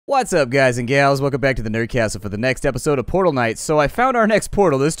What's up, guys and gals? Welcome back to the Nerdcastle for the next episode of Portal Knights. So I found our next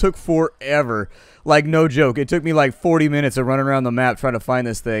portal. This took forever. Like, no joke. It took me like 40 minutes of running around the map trying to find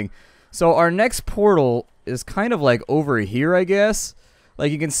this thing. So our next portal is kind of like over here, I guess.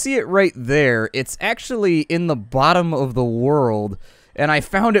 Like, you can see it right there. It's actually in the bottom of the world. And I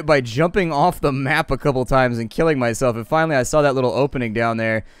found it by jumping off the map a couple times and killing myself. And finally, I saw that little opening down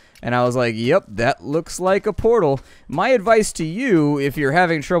there. And I was like, yep, that looks like a portal. My advice to you, if you're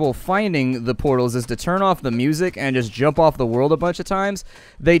having trouble finding the portals, is to turn off the music and just jump off the world a bunch of times.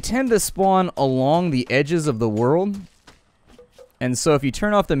 They tend to spawn along the edges of the world. And so if you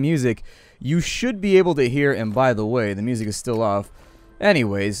turn off the music, you should be able to hear, and by the way, the music is still off.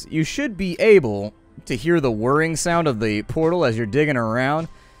 Anyways, you should be able to hear the whirring sound of the portal as you're digging around.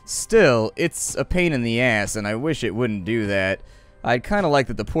 Still, it's a pain in the ass, and I wish it wouldn't do that. I'd kind of like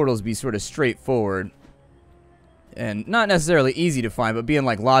that the portals be sort of straightforward and not necessarily easy to find, but be in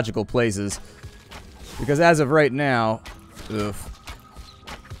like logical places. Because as of right now, oof.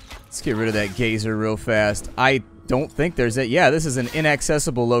 Let's get rid of that gazer real fast. I don't think there's a, yeah, this is an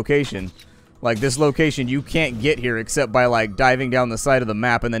inaccessible location. Like, this location, you can't get here except by like diving down the side of the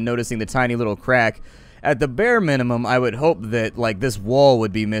map and then noticing the tiny little crack. At the bare minimum, I would hope that, like, this wall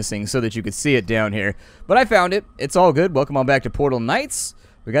would be missing so that you could see it down here. But I found it. It's all good. Welcome on back to Portal Knights.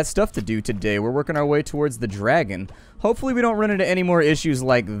 We got stuff to do today. We're working our way towards the dragon. Hopefully we don't run into any more issues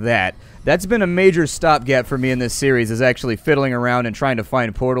like that. That's been a major stopgap for me in this series, is actually fiddling around and trying to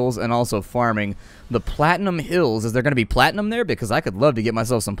find portals and also farming. The Platinum Hills. Is there going to be platinum there? Because I could love to get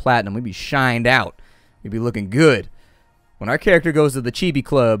myself some platinum. We'd be shined out. We'd be looking good. When our character goes to the Chibi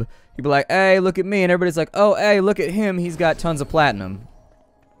Club, he'd be like, hey, look at me. And everybody's like, oh, hey, look at him. He's got tons of platinum.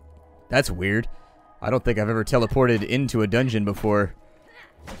 That's weird. I don't think I've ever teleported into a dungeon before.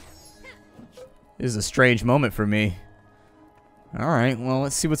 This is a strange moment for me. Alright, well,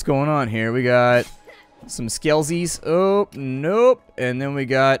 let's see what's going on here. We got some Skelzies. Oh, nope. And then we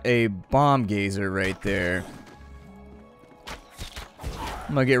got a bomb gazer right there.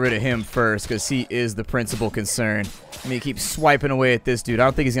 I'm gonna get rid of him first, because he is the principal concern. Let me keep swiping away at this dude. I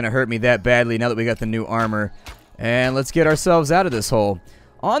don't think he's gonna hurt me that badly now that we got the new armor. And let's get ourselves out of this hole.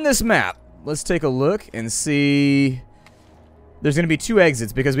 On this map, let's take a look and see. There's gonna be two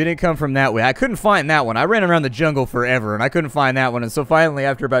exits because we didn't come from that way. I couldn't find that one. I ran around the jungle forever and I couldn't find that one. And so finally,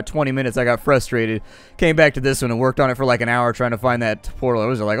 after about 20 minutes, I got frustrated. Came back to this one and worked on it for like an hour trying to find that portal. I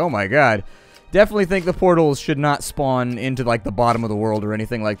was like, oh my god. Definitely think the portals should not spawn into like the bottom of the world or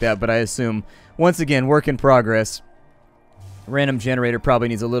anything like that. But I assume, once again, work in progress. Random generator probably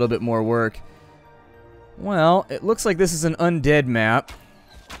needs a little bit more work. Well, it looks like this is an undead map.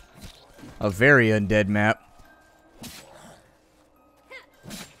 A very undead map.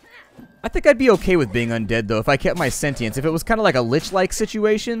 I think I'd be okay with being undead, though, if I kept my sentience. If it was kind of like a lich-like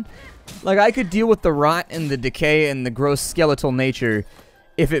situation, like, I could deal with the rot and the decay and the gross skeletal nature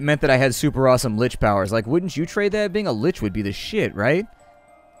if it meant that I had super awesome lich powers. Like, wouldn't you trade that? Being a lich would be the shit, right?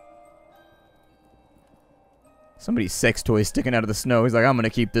 Somebody's sex toy sticking out of the snow. He's like, I'm going to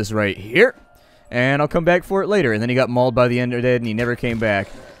keep this right here, and I'll come back for it later. And then he got mauled by the undead, and he never came back.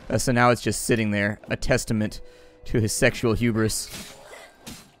 So now it's just sitting there, a testament to his sexual hubris.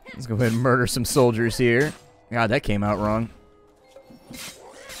 Let's go ahead and murder some soldiers here. God, that came out wrong.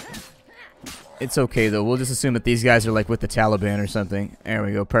 It's okay, though. We'll just assume that these guys are, like, with the Taliban or something. There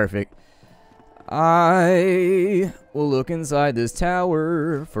we go. Perfect. I will look inside this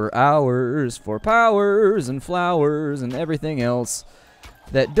tower for hours, for powers and flowers and everything else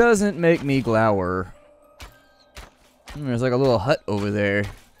that doesn't make me glower. There's, like, a little hut over there.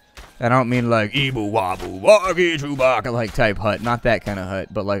 I don't mean like Eebo Wobble Woggy Chewbacca like type hut, not that kind of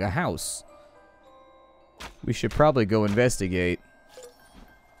hut, but like a house. We should probably go investigate.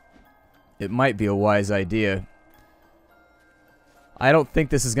 It might be a wise idea. I don't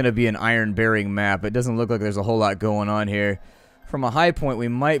think this is going to be an iron-bearing map. It doesn't look like there's a whole lot going on here. From a high point, we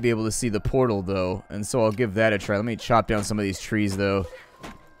might be able to see the portal, though, and so I'll give that a try. Let me chop down some of these trees, though.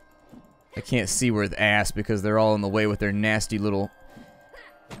 I can't see worth ass because they're all in the way with their nasty little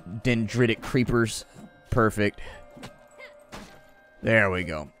dendritic creepers. Perfect. There we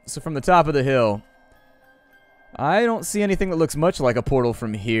go. So from the top of the hill, I don't see anything that looks much like a portal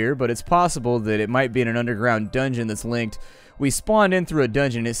from here, but it's possible that it might be in an underground dungeon that's linked. We spawned in through a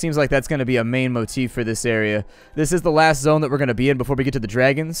dungeon. It seems like that's going to be a main motif for this area. This is the last zone that we're going to be in before we get to the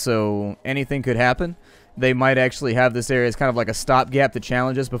dragon, so anything could happen. They might actually have this area as kind of like a stopgap to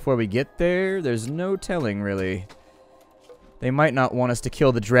challenge us before we get there. There's no telling, really. They might not want us to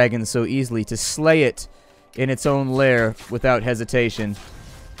kill the dragon so easily, to slay it in its own lair without hesitation.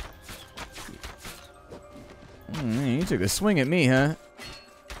 You took a swing at me, huh?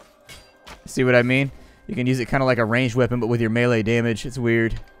 See what I mean? You can use it kind of like a ranged weapon, but with your melee damage. It's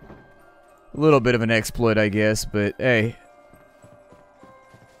weird. A little bit of an exploit, I guess, but hey.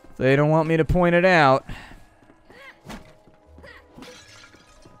 They don't want me to point it out.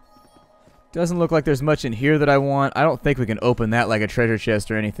 Doesn't look like there's much in here that I want. I don't think we can open that like a treasure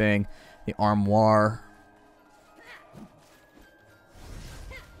chest or anything. The armoire.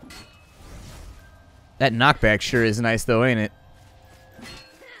 That knockback sure is nice though, ain't it?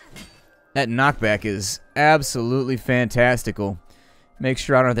 That knockback is absolutely fantastical. Make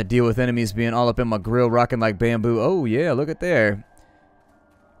sure I don't have to deal with enemies being all up in my grill rocking like bamboo. Oh yeah, look at there.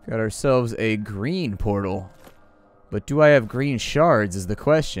 Got ourselves a green portal. But do I have green shards is the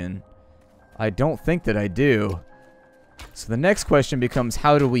question. I don't think that I do. So the next question becomes,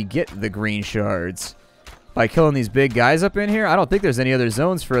 how do we get the green shards? By killing these big guys up in here? I don't think there's any other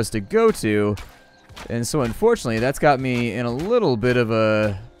zones for us to go to. And so unfortunately, that's got me in a little bit of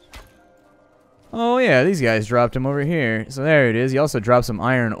a... Oh yeah, these guys dropped them over here. So there it is. He also dropped some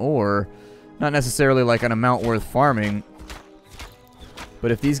iron ore. Not necessarily like an amount worth farming.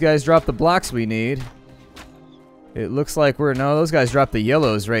 But if these guys drop the blocks we need... It looks like we're... No, those guys dropped the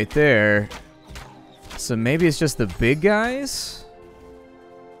yellows right there. So maybe it's just the big guys?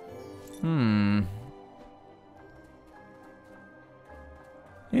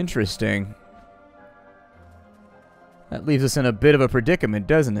 Interesting. That leaves us in a bit of a predicament,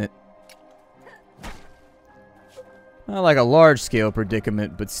 doesn't it? Not like a large-scale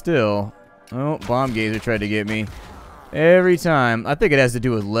predicament, but still. Oh, bomb gazer tried to get me. Every time. I think it has to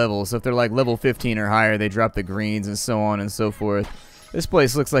do with levels. So if they're like level 15 or higher, they drop the greens and so on and so forth. This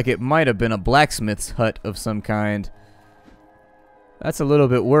place looks like it might have been a blacksmith's hut of some kind. That's a little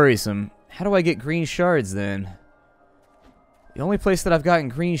bit worrisome. How do I get green shards then? The only place that I've gotten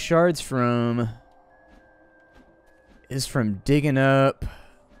green shards from is from digging up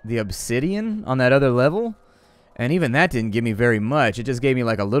the obsidian on that other level. And even that didn't give me very much. It just gave me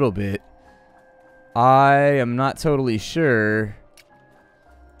like a little bit. I am not totally sure.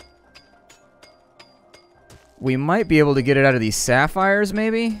 We might be able to get it out of these sapphires,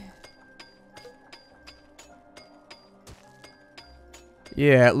 maybe?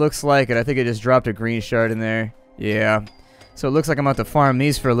 Yeah, it looks like it. I think it just dropped a green shard in there. Yeah. So it looks like I'm about to farm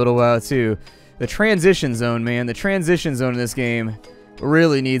these for a little while, too. The transition zone, man. The transition zone in this game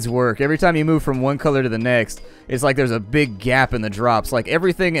really needs work. Every time you move from one color to the next, it's like there's a big gap in the drops. Like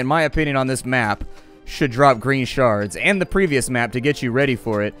everything, in my opinion, on this map should drop green shards. And the previous map to get you ready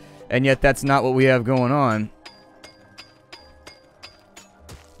for it. And yet that's not what we have going on.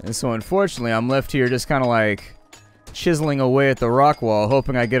 And so unfortunately, I'm left here just kind of like chiseling away at the rock wall,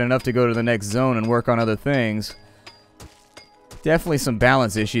 hoping I get enough to go to the next zone and work on other things. Definitely some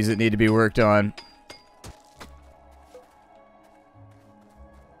balance issues that need to be worked on.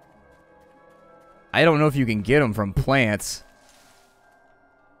 I don't know if you can get them from plants.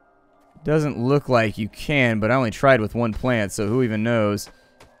 Doesn't look like you can, but I only tried with one plant, so who even knows.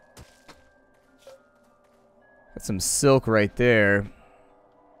 Got some silk right there.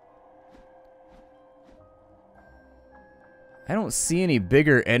 I don't see any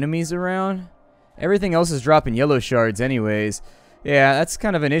bigger enemies around. Everything else is dropping yellow shards anyways. Yeah, that's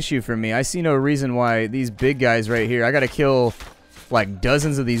kind of an issue for me. I see no reason why these big guys right here... I gotta kill like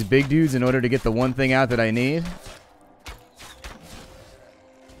dozens of these big dudes in order to get the one thing out that I need.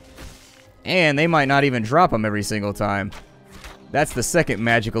 And they might not even drop them every single time. That's the second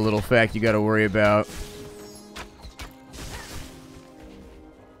magical little fact you gotta worry about.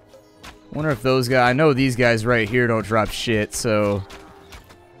 Wonder if those guys... I know these guys right here don't drop shit, so...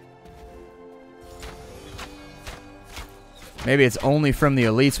 Maybe it's only from the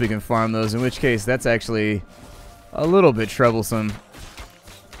elites we can farm those, in which case that's actually a little bit troublesome.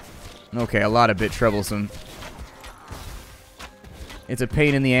 Okay, a lot of bit troublesome. It's a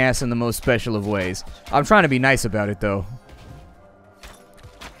pain in the ass in the most special of ways. I'm trying to be nice about it, though.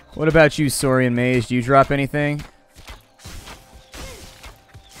 What about you, Saurian Mage? Do you drop anything?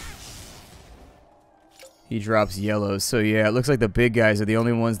 He drops yellows. So yeah, it looks like the big guys are the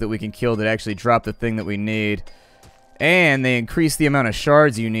only ones that we can kill that actually drop the thing that we need. And they increase the amount of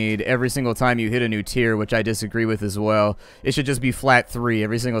shards you need every single time you hit a new tier, which I disagree with as well. It should just be flat 3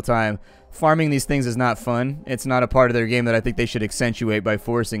 every single time. Farming these things is not fun. It's not a part of their game that I think they should accentuate by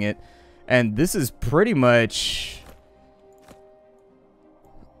forcing it. And this is pretty much...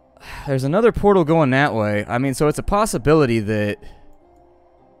 There's another portal going that way. I mean, so it's a possibility that...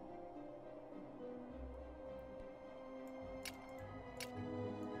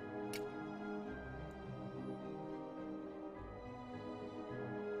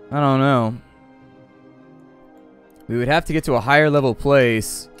 I don't know. We would have to get to a higher level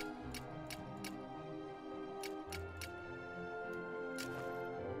place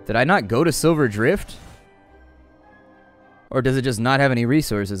Did I not go to Silver Drift? Or does it just not have any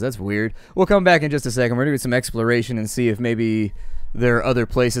resources? That's weird. We'll come back in just a second. We're going to do some exploration and see if maybe there are other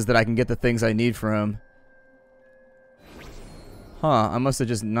places that I can get the things I need from. Huh, I must have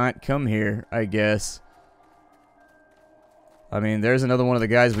just not come here, I guess. I mean, there's another one of the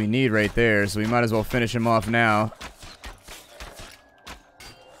guys we need right there, so we might as well finish him off now.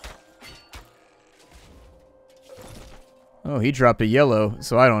 Oh, he dropped a yellow,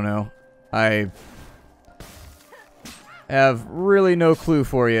 so I don't know. I have really no clue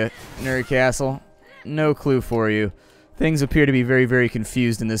for you, Nerd Castle. No clue for you. Things appear to be very, very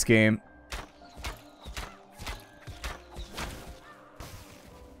confused in this game.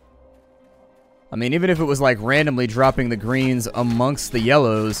 I mean, even if it was like randomly dropping the greens amongst the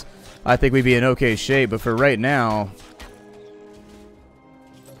yellows, I think we'd be in okay shape. But for right now...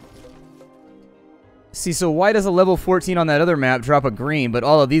 See, so why does a level 14 on that other map drop a green, but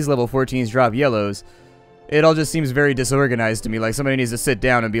all of these level 14s drop yellows? It all just seems very disorganized to me. Like, somebody needs to sit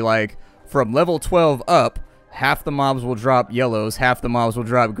down and be like, from level 12 up, half the mobs will drop yellows, half the mobs will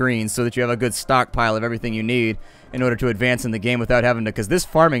drop greens, so that you have a good stockpile of everything you need in order to advance in the game without having to... Because this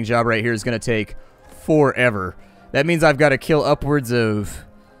farming job right here is going to take forever. That means I've got to kill upwards of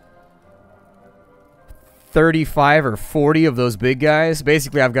 35 or 40 of those big guys.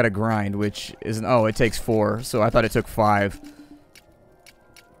 Basically, I've got to grind, which isn't... Oh, it takes 4, so I thought it took 5.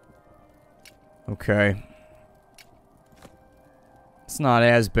 Okay. It's not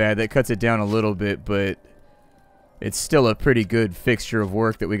as bad. That cuts it down a little bit, but it's still a pretty good fixture of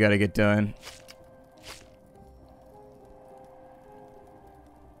work that we got to get done.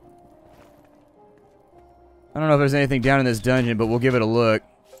 I don't know if there's anything down in this dungeon, but we'll give it a look.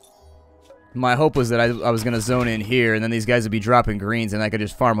 My hope was that I was going to zone in here, and then these guys would be dropping greens, and I could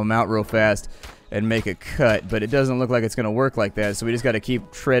just farm them out real fast and make a cut. But it doesn't look like it's going to work like that, so we just got to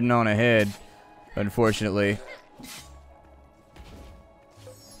keep treading on ahead, unfortunately.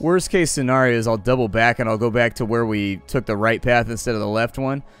 Worst case scenario is I'll double back and I'll go back to where we took the right path instead of the left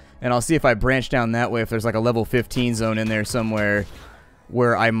one. And I'll see if I branch down that way, if there's like a level 15 zone in there somewhere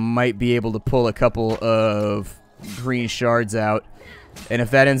where I might be able to pull a couple of green shards out. And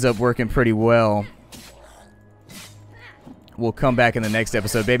if that ends up working pretty well, we'll come back in the next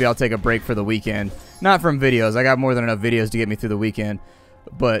episode. Maybe I'll take a break for the weekend. Not from videos. I got more than enough videos to get me through the weekend.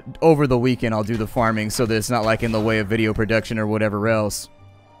 But over the weekend I'll do the farming so that it's not like in the way of video production or whatever else.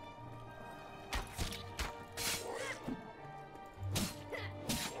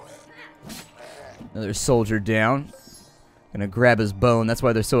 Another soldier down. Gonna grab his bone. That's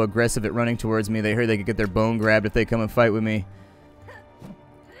why they're so aggressive at running towards me. They heard they could get their bone grabbed if they come and fight with me.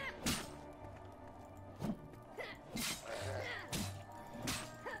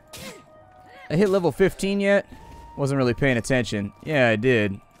 I hit level 15 yet? Wasn't really paying attention. Yeah, I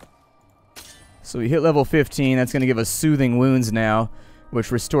did. So we hit level 15. That's gonna give us soothing wounds now,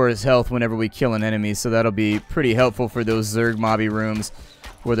 which restores health whenever we kill an enemy. So that'll be pretty helpful for those Zerg mobby rooms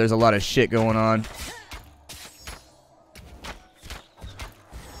where there's a lot of shit going on.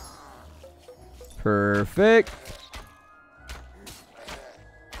 Perfect.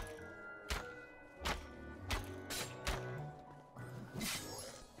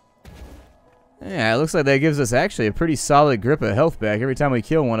 Yeah, it looks like that gives us actually a pretty solid grip of health back every time we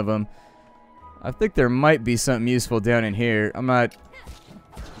kill one of them. I think there might be something useful down in here. I'm not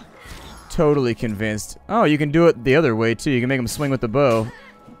totally convinced. Oh, you can do it the other way too. You can make them swing with the bow.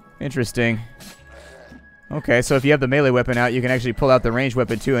 Interesting. Okay, so if you have the melee weapon out, you can actually pull out the ranged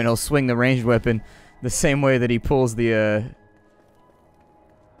weapon too, and he'll swing the ranged weapon the same way that he pulls the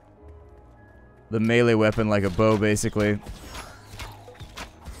melee weapon like a bow, basically.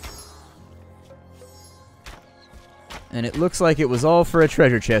 And it looks like it was all for a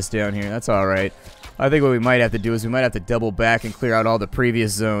treasure chest down here. That's alright. I think what we might have to do is we might have to double back and clear out all the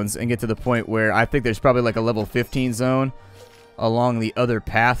previous zones and get to the point where I think there's probably like a level 15 zone along the other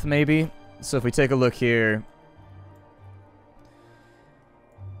path, maybe. So if we take a look here,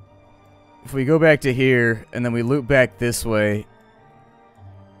 if we go back to here and then we loop back this way,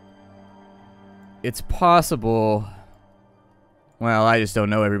 it's possible... Well, I just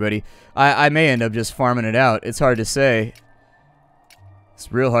don't know, everybody. I may end up just farming it out. It's hard to say.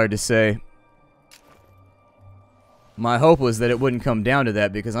 It's real hard to say. My hope was that it wouldn't come down to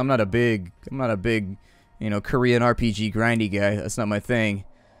that because I'm not a big, you know, Korean RPG grindy guy. That's not my thing.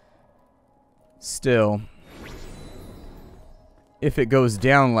 Still, if it goes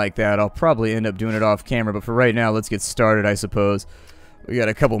down like that, I'll probably end up doing it off camera. But for right now, let's get started, I suppose. We got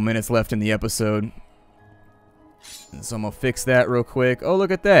a couple minutes left in the episode. So I'm going to fix that real quick. Oh, look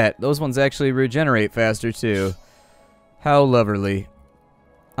at that. Those ones actually regenerate faster, too. How lovely.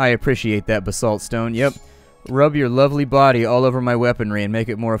 I appreciate that, Basalt Stone. Yep. Rub your lovely body all over my weaponry and make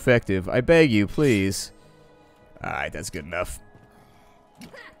it more effective. I beg you, please. Alright, that's good enough.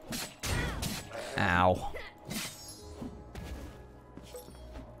 Ow.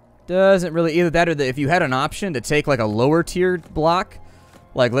 Doesn't really, either that or if you had an option to take like a lower tier block,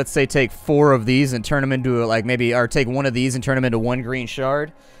 like let's say take 4 of these and turn them into like maybe, or take 1 of these and turn them into 1 green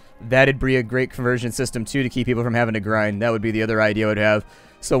shard, that'd be a great conversion system too to keep people from having to grind. That would be the other idea I would have.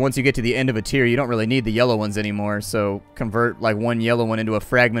 So once you get to the end of a tier, you don't really need the yellow ones anymore. So convert like 1 yellow one into a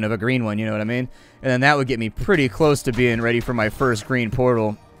fragment of a green one, you know what I mean? And then that would get me pretty close to being ready for my first green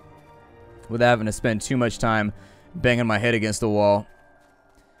portal without having to spend too much time banging my head against the wall.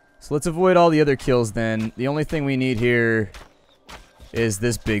 So let's avoid all the other kills then. The only thing we need here is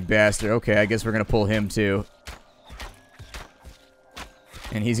this big bastard. Okay, I guess we're going to pull him too.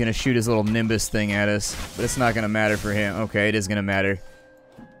 And he's going to shoot his little Nimbus thing at us. But it's not going to matter for him. Okay, it is going to matter.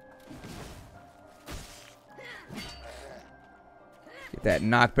 Get that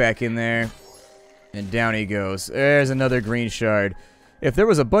knockback in there. And down he goes. There's another green shard. If there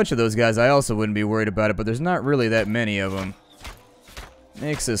was a bunch of those guys, I also wouldn't be worried about it. But there's not really that many of them.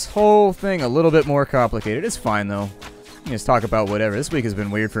 Makes this whole thing a little bit more complicated. It's fine, though. You can just talk about whatever. This week has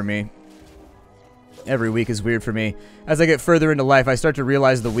been weird for me. Every week is weird for me. As I get further into life, I start to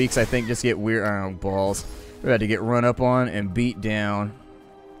realize the weeks, I think, just get weird. Oh, balls. We're about to get run up on and beat down.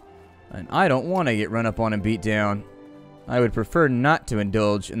 And I don't want to get run up on and beat down. I would prefer not to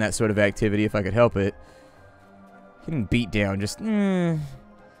indulge in that sort of activity if I could help it. Getting beat down, just... If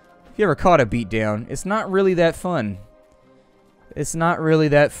you ever caught a beat down, it's not really that fun. It's not really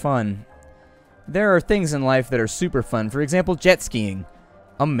that fun. There are things in life that are super fun. For example, jet skiing.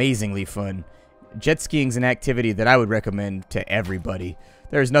 Amazingly fun. Jet skiing is an activity that I would recommend to everybody.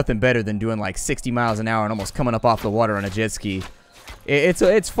 There's nothing better than doing like 60 miles an hour and almost coming up off the water on a jet ski.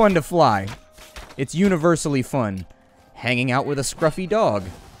 It's fun to fly. It's universally fun. Hanging out with a scruffy dog.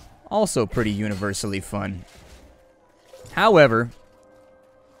 Also pretty universally fun. However,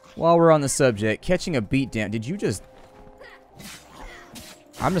 while we're on the subject, catching a beatdown. Did you just...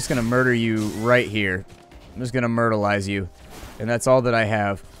 I'm just going to murder you right here. I'm just going to myrtleize you. And that's all that I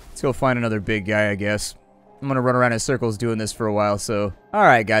have. Let's go find another big guy, I guess. I'm going to run around in circles doing this for a while, so...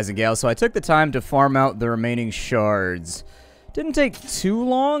 Alright, guys and gals, so I took the time to farm out the remaining shards. Didn't take too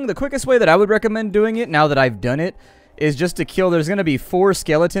long. The quickest way that I would recommend doing it, now that I've done it, is just to kill... There's going to be 4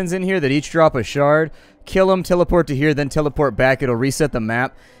 skeletons in here that each drop a shard. Kill them, teleport to here, then teleport back. It'll reset the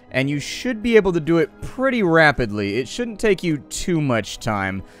map. And you should be able to do it pretty rapidly. It shouldn't take you too much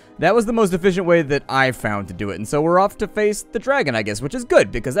time. That was the most efficient way that I found to do it. And so we're off to face the dragon, I guess, which is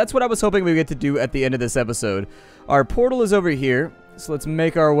good, because that's what I was hoping we get to do at the end of this episode. Our portal is over here, so let's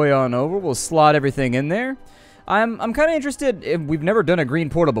make our way on over. We'll slot everything in there. I'm kind of interested. We've never done a green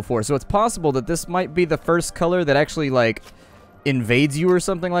portal before, so it's possible that this might be the first color that actually, like, invades you or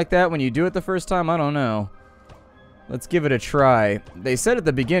something like that when you do it the first time. I don't know. Let's give it a try. They said at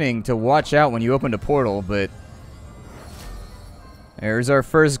the beginning to watch out when you opened a portal, but... There's our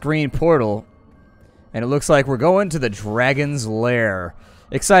first green portal. And it looks like we're going to the dragon's lair.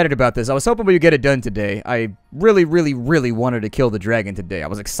 Excited about this. I was hoping we would get it done today. I really, really, really wanted to kill the dragon today. I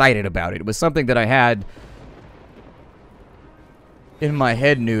was excited about it. It was something that I had in my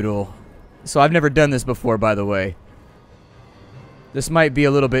head noodle. So I've never done this before, by the way. This might be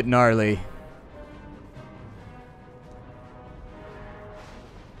a little bit gnarly.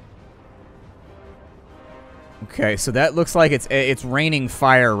 Okay, so that looks like it's raining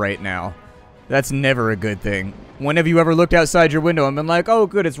fire right now. That's never a good thing. When have you ever looked outside your window and been like, oh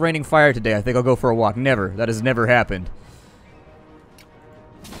good, it's raining fire today, I think I'll go for a walk? Never. That has never happened.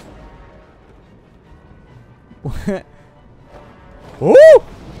 Ooh!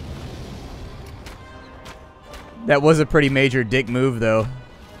 That was a pretty major dick move, though.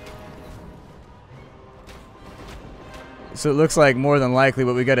 So it looks like more than likely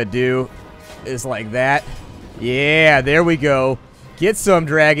what we gotta do is like that. Yeah, there we go. Get some,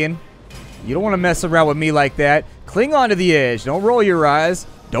 dragon. You don't want to mess around with me like that. Cling onto the edge. Don't roll your eyes.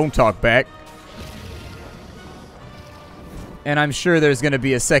 Don't talk back. And I'm sure there's going to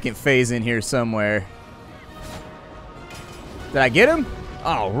be a second phase in here somewhere. Did I get him?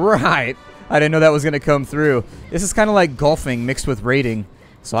 All right. I didn't know that was going to come through. This is kind of like golfing mixed with raiding.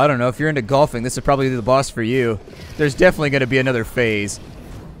 So I don't know. If you're into golfing, this is probably the boss for you. There's definitely going to be another phase.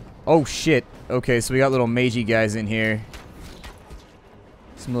 Oh, shit. Okay, so we got little magey guys in here.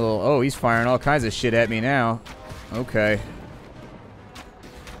 Some little... Oh, he's firing all kinds of shit at me now. Okay.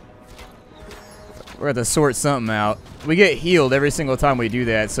 We're going to sort something out. We get healed every single time we do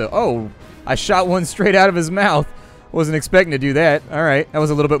that, so... Oh, I shot one straight out of his mouth. Wasn't expecting to do that. All right, that was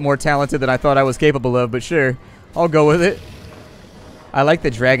a little bit more talented than I thought I was capable of, but sure. I'll go with it. I like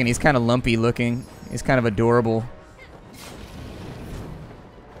the dragon. He's kind of lumpy looking. He's kind of adorable.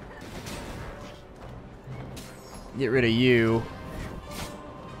 Get rid of you.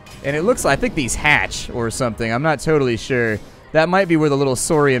 And it looks like, I think these hatch or something. I'm not totally sure. That might be where the little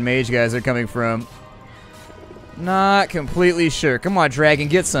Saurian mage guys are coming from. Not completely sure. Come on, dragon,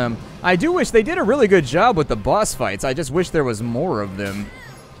 get some. I do wish they did a really good job with the boss fights. I just wish there was more of them.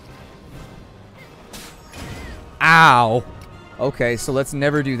 Ow. Okay, so let's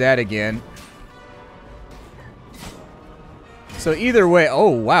never do that again. So either way, oh,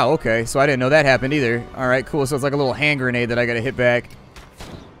 wow, okay. So I didn't know that happened either. All right, cool. So it's like a little hand grenade that I got to hit back.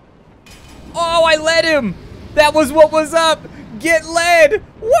 Oh, I led him. That was what was up. Get led.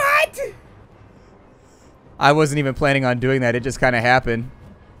 What? I wasn't even planning on doing that. It just kind of happened.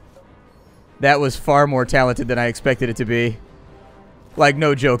 That was far more talented than I expected it to be. Like,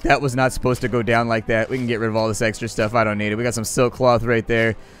 no joke. That was not supposed to go down like that. We can get rid of all this extra stuff. I don't need it. We got some silk cloth right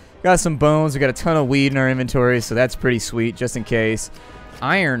there. Got some bones. We got a ton of weed in our inventory, so that's pretty sweet, just in case.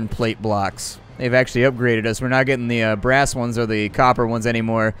 Iron plate blocks. They've actually upgraded us. We're not getting the brass ones or the copper ones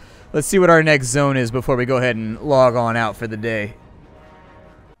anymore. Let's see what our next zone is before we go ahead and log on out for the day.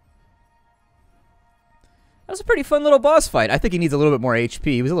 That was a pretty fun little boss fight. I think he needs a little bit more HP.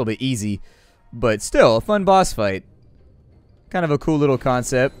 He was a little bit easy, but still, a fun boss fight. Kind of a cool little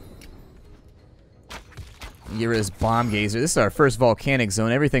concept. Get rid of this bomb gazer. This is our first volcanic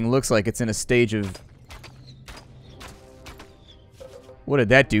zone. Everything looks like it's in a stage of... What did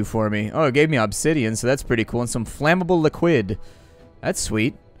that do for me? Oh, it gave me obsidian, so that's pretty cool. And some flammable liquid. That's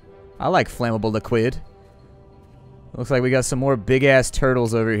sweet. I like flammable liquid. Looks like we got some more big-ass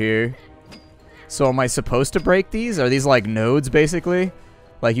turtles over here. So am I supposed to break these? Are these like nodes, basically?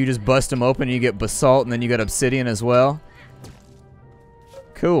 Like you just bust them open and you get basalt and then you got obsidian as well?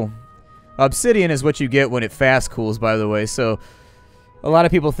 Cool. Obsidian is what you get when it fast cools, by the way, so a lot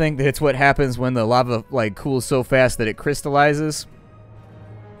of people think that it's what happens when the lava like cools so fast that it crystallizes.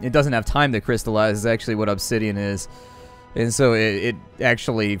 It doesn't have time to crystallize, is actually what obsidian is. And so it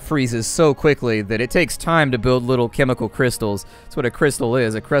actually freezes so quickly that it takes time to build little chemical crystals. That's what a crystal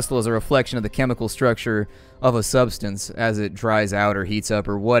is. A crystal is a reflection of the chemical structure of a substance as it dries out or heats up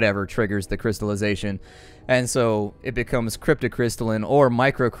or whatever triggers the crystallization. And so it becomes cryptocrystalline or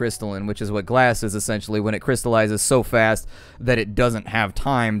microcrystalline, which is what glass is essentially when it crystallizes so fast that it doesn't have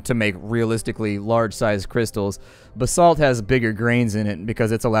time to make realistically large-sized crystals. Basalt has bigger grains in it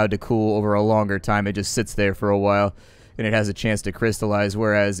because it's allowed to cool over a longer time. It just sits there for a while and it has a chance to crystallize,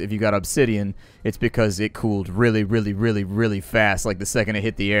 whereas if you got obsidian, it's because it cooled really, really, really, really fast, like the second it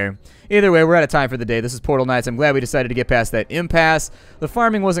hit the air. Either way, we're out of time for the day. This is Portal Nights. I'm glad we decided to get past that impasse. The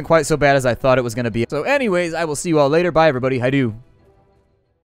farming wasn't quite so bad as I thought it was going to be. So anyways, I will see you all later. Bye, everybody. Hi-do.